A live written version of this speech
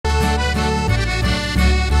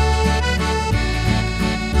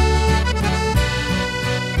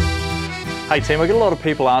Hey team, I get a lot of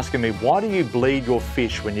people asking me, why do you bleed your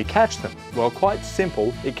fish when you catch them? Well, quite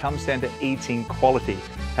simple, it comes down to eating quality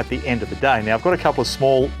at the end of the day. Now I've got a couple of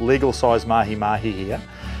small legal size mahi-mahi here,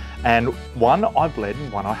 and one I bled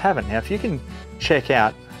and one I haven't. Now if you can check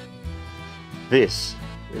out this,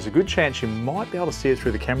 there's a good chance you might be able to see it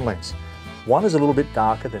through the camera lens. One is a little bit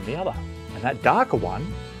darker than the other, and that darker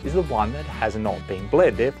one is the one that has not been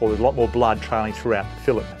bled. Therefore there's a lot more blood trailing throughout the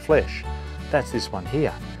fillet and the flesh. That's this one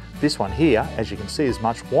here. This one here, as you can see, is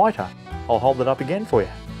much whiter. I'll hold it up again for you.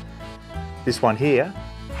 This one here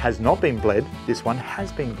has not been bled, this one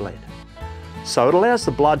has been bled. So it allows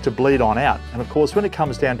the blood to bleed on out. And of course, when it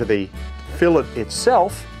comes down to the fillet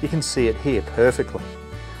itself, you can see it here perfectly.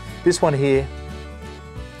 This one here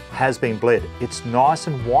has been bled. It's nice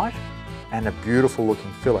and white and a beautiful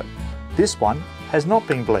looking fillet. This one has not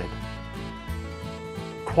been bled.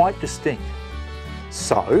 Quite distinct.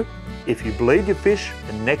 So, if you bleed your fish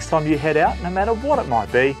the next time you head out, no matter what it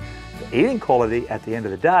might be, the eating quality at the end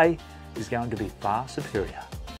of the day is going to be far superior.